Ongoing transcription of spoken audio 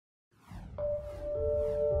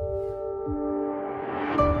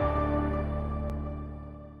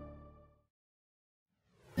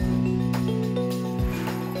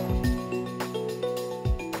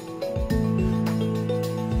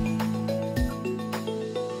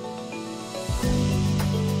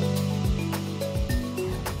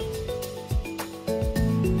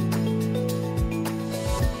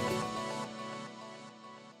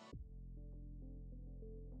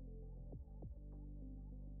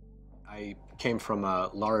I came from a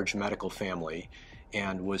large medical family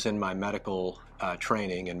and was in my medical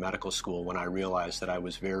training in medical school when I realized that I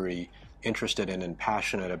was very interested in and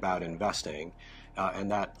passionate about investing,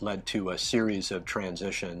 and that led to a series of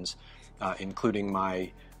transitions, including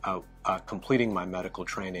my completing my medical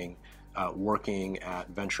training, working at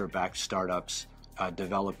venture-backed startups,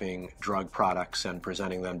 developing drug products and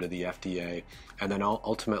presenting them to the FDA, and then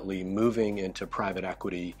ultimately moving into private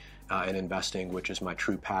equity and investing, which is my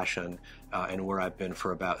true passion, and where I've been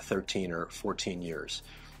for about 13 or 14 years.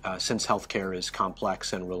 Since healthcare is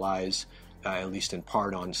complex and relies, at least in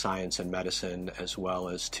part, on science and medicine, as well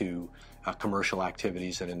as to commercial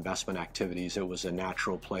activities and investment activities, it was a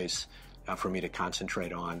natural place for me to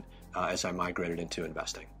concentrate on as I migrated into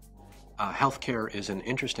investing. Healthcare is an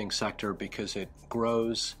interesting sector because it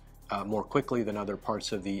grows more quickly than other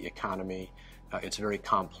parts of the economy. It's very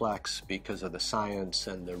complex because of the science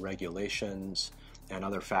and the regulations and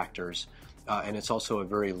other factors. And it's also a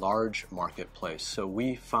very large marketplace. So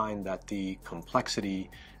we find that the complexity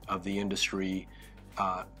of the industry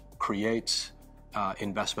creates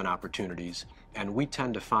investment opportunities. And we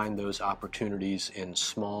tend to find those opportunities in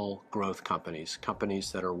small growth companies,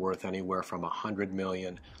 companies that are worth anywhere from $100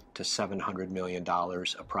 million to $700 million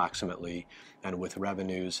approximately, and with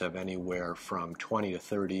revenues of anywhere from 20 to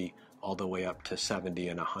 30 all the way up to 70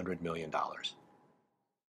 and $100 million.